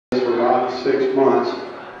about 6 months,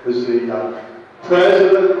 is the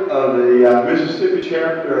president of the Mississippi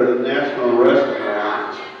chapter of the National Wrestling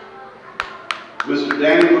Alliance, Mr.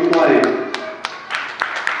 Danny McLean.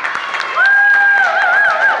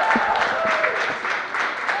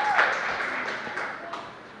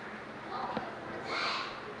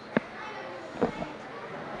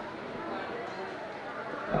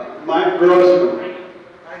 Mike Grossman,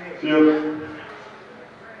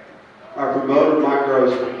 our promoter, Mike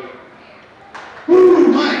Grossman. Woo,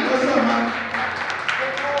 Mike, what's up, Mike?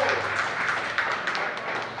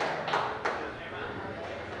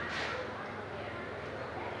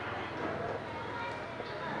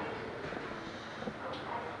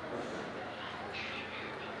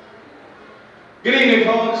 Good evening,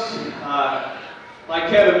 folks. Like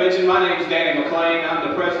Kevin mentioned, my name is Danny McLean. I'm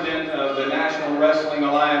the president of the National Wrestling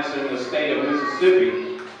Alliance in the state of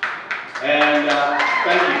Mississippi. And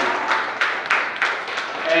thank you.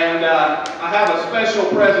 And I have a special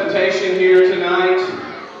presentation here tonight.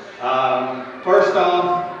 First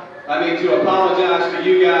off, I need to apologize to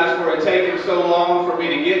you guys for it taking so long for me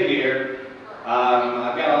to get here.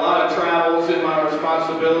 I've got a lot of travels in my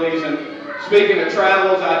responsibilities, and speaking of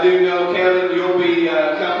travels, I do know, Kevin, you'll be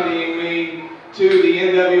accompanying me to the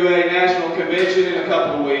NWA National Convention in a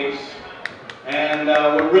couple of weeks. And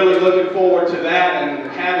we're really looking forward to that and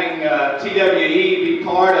having TWE be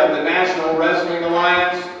part of the National Wrestling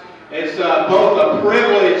Alliance. It's both a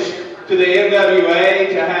privilege to the NWA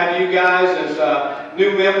to have you guys as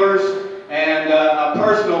new members, and a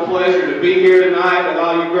personal pleasure to be here tonight with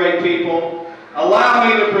all you great people. Allow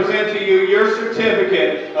me to present to you your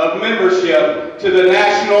certificate of membership to the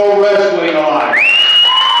National Wrestling Alliance.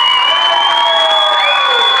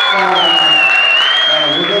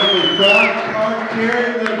 We're going to be proud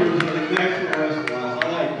card-carrying members of the National Wrestling Alliance. I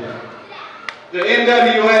like that. The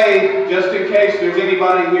NWA, just in case there's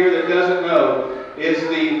anybody here that doesn't know, is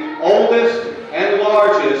the oldest and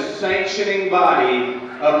largest sanctioning body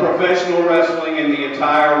of professional wrestling in the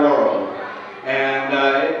entire world.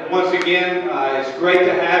 And once again, it's great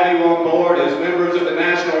to have you on board as members of the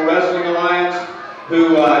National Wrestling Alliance,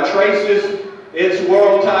 who traces its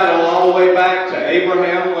world title all the way back to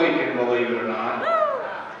Abraham Lincoln, believe it or not.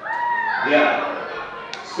 Yeah.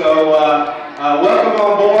 So welcome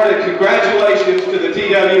on board and congratulations to the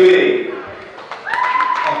TWE.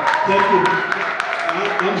 Thank you.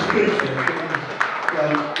 I'm speechless. I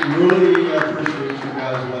really appreciate you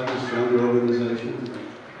guys like this younger organization.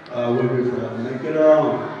 We'll be proud to make it our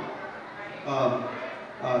own.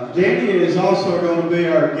 Danny is also going to be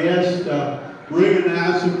our guest ring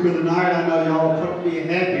announcer for the night. I know y'all will probably be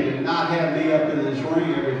happy to not have me up in this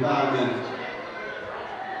ring every 5 minutes.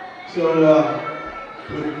 So,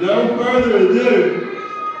 with no further ado,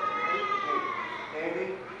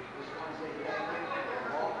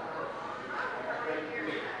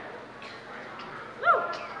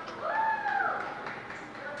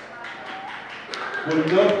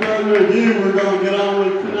 we're going to get on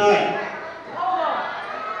with tonight.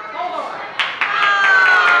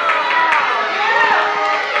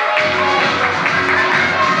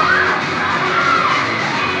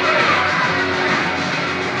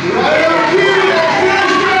 Right up here,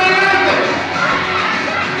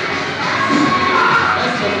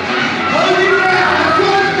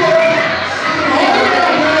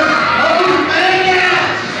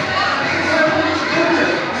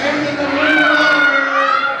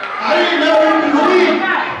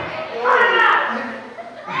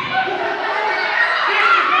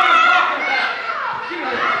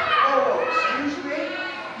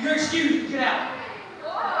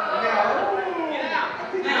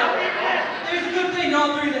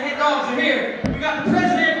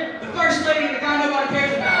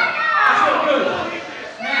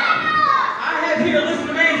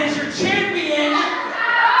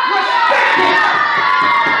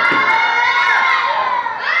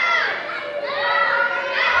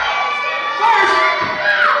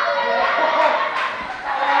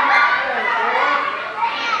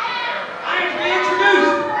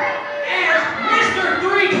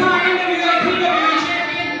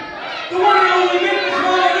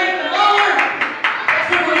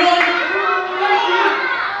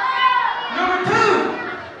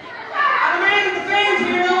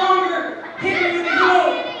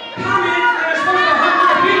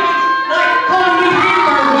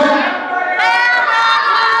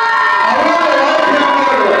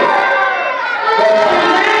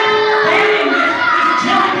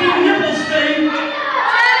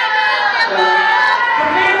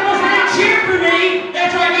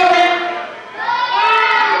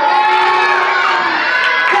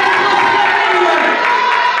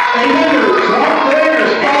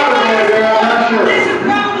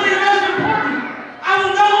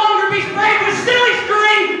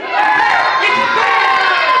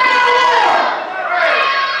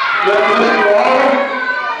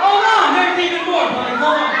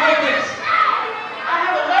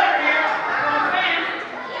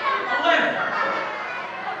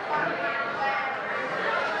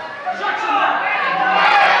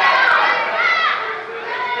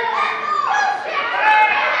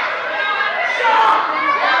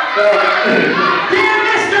 Dear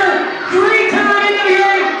Mr. Three-time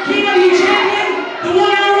NWA King of You champion, the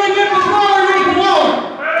one and only Memphis Lawler,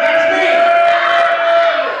 Lawler. That's me.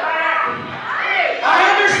 I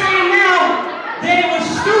understand now that it was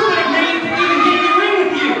stupid of me to even get in the ring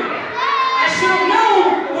with you. I should have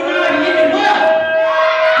known it would not have ended well.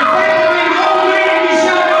 The fact that when the old man and you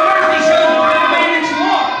showed no mercy shows the kind of man that you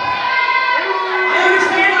are. I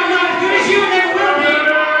understand I'm not as good as you and never will be,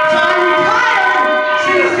 so I retire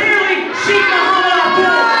sincerely, Sheikh Muhammad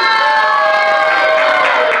Abdul.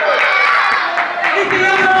 Anything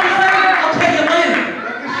else I want to say? I'll tell you later.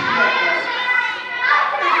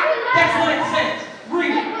 That's what it says.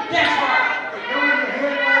 Read it. That's right.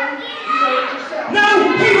 No,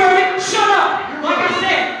 he wrote it. Shut up. Like I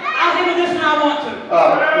said, I'll handle this when I want to.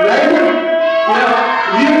 Nathan,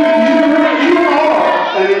 you are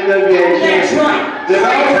an NWA champion. That's right.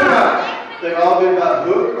 They've all been about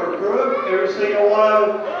hook or crook, every single one of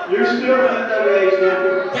them. You're still an NWA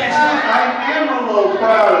champion. That's right. I am a little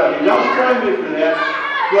proud of you. Don't spray me for that.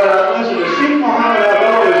 But listen, the Sheikh Muhammad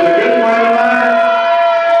Abdul is a good friend of mine.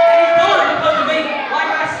 He's done it because of me. Like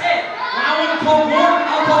I said, when I want to talk more,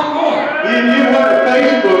 I'll talk more. You went to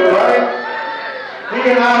Facebook, right? He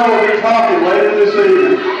and I will be talking later this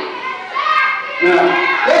evening. Now,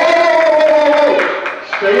 whoa.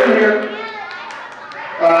 Stay in here.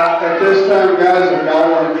 At this time, guys, if y'all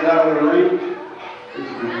want to get out of the ring, if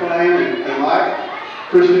you're playing and like,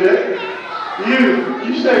 appreciate it.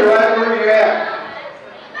 You stay right where you're at.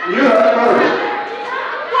 You're up first.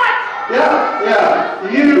 What?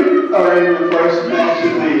 Yeah. You are in the first match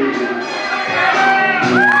of the evening.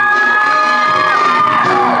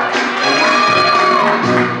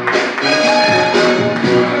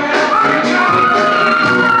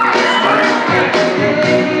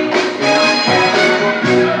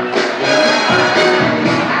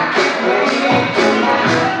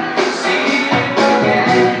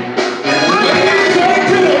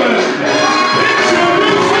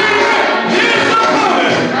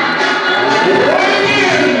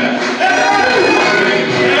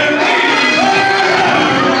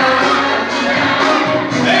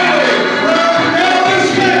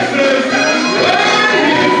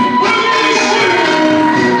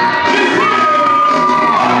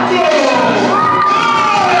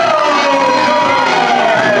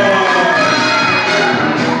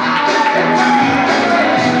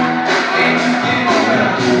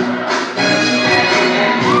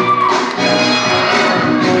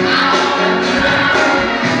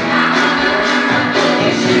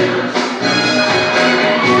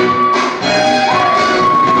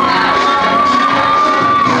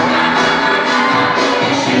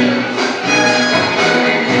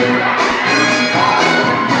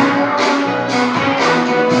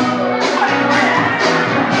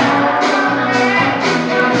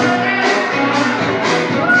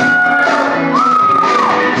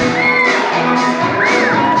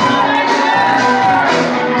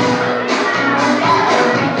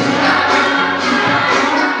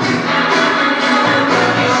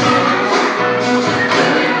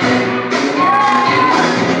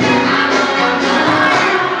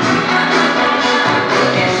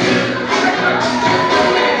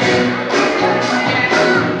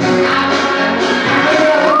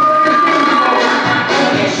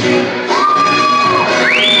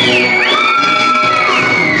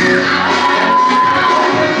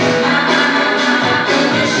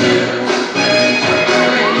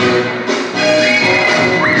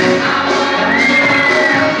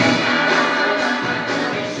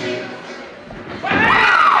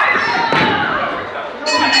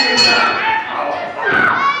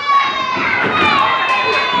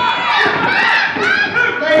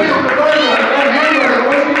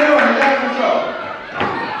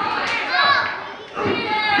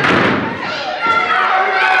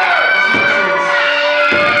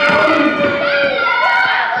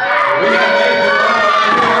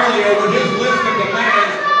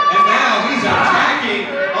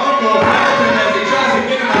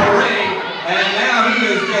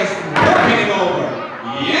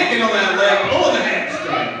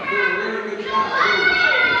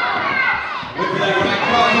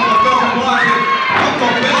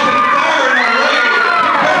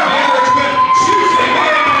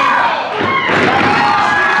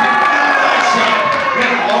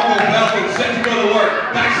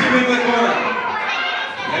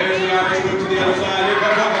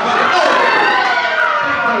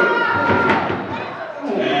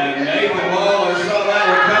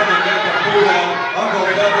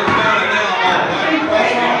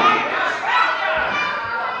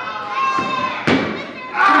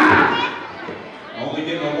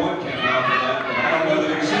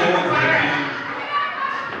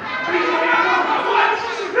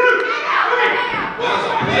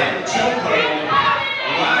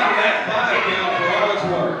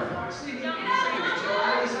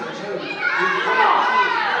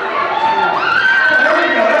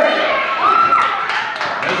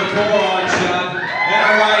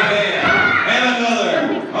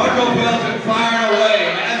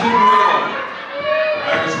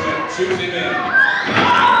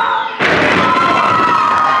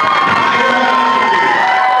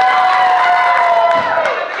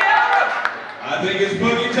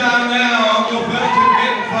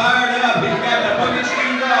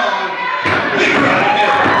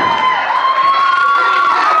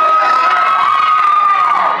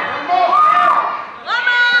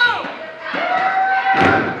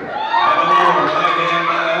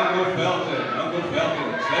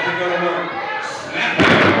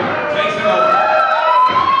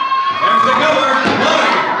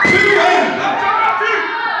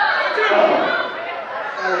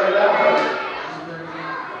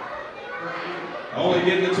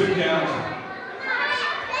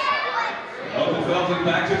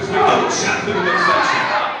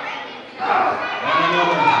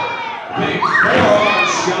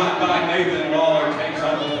 shot by Nathan Lawler takes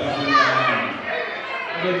Uncle Felton down.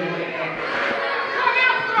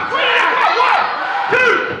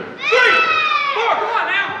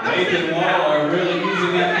 Nathan Lawler really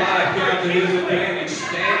using that 5 count to his advantage,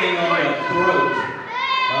 standing on the throat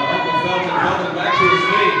of Uncle Felton. Felton back to his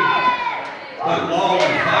feet. But Lawler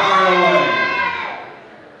fire away.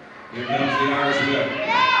 Here comes the Irish whip.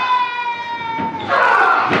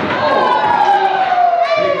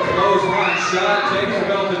 Big clothesline shot takes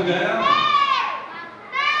Felton down.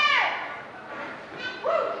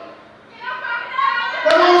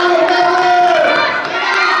 Come on, Felton!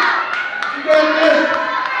 You got this!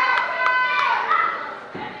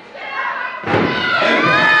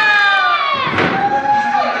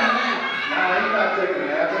 He's not taking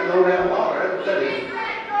that. That's a low-down Lawler. That's what that is.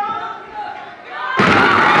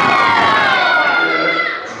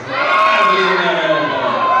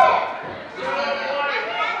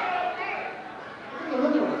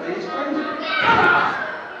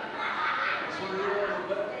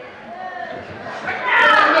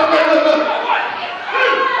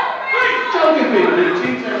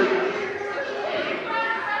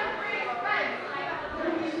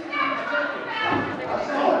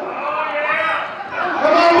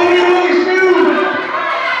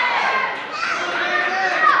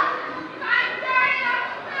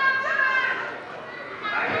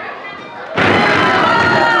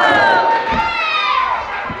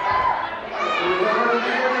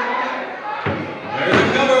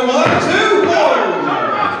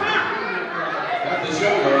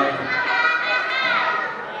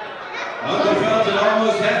 Uncle Felton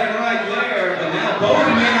almost had it right there, but now both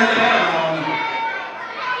men are down.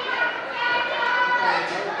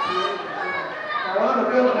 Now, on the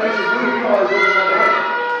field makes it move, you always look at that.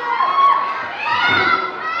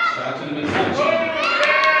 Shot to the midsection.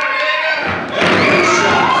 And a good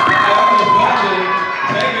shot. Uncle Felton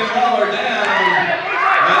taking Lawler down.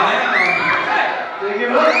 And now. Did he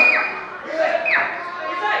give up?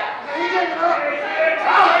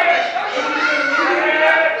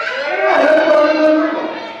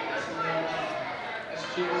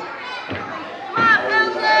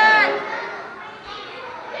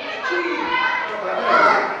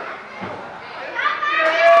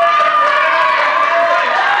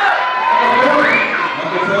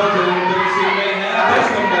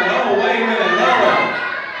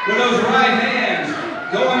 With those right hands,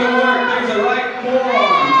 going to work, there's a right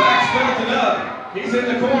forearm, backs Felton up, he's in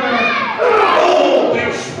the corner, oh,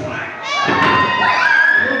 big splash!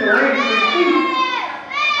 Move the legs to his feet.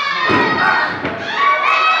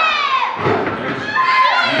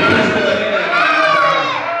 There's the head,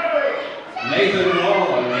 Nathan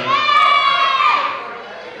Lawler.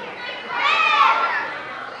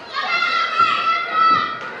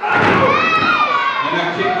 And a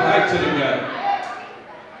kick right to the gut.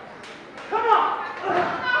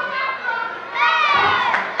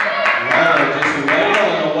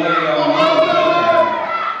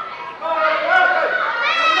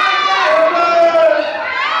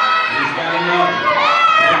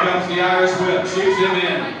 The Irish whip shoots him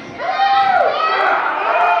in.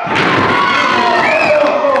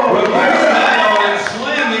 Reverse that on and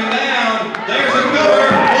slammed him down. There's a cover.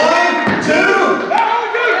 1, 2.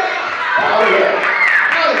 Oh, yeah.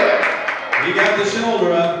 He got the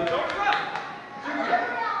shoulder up.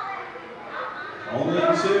 Only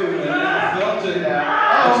 2, and now Felton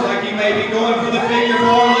looks like he may be going for the figure 4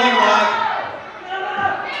 leg lock.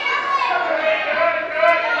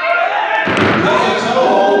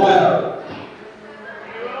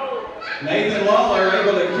 Nathan Lawler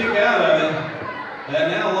able to kick out of it.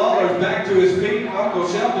 And now Lawler's back to his feet. Uncle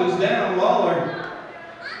Shelton's down. Lawler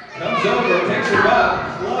comes over, picks him up.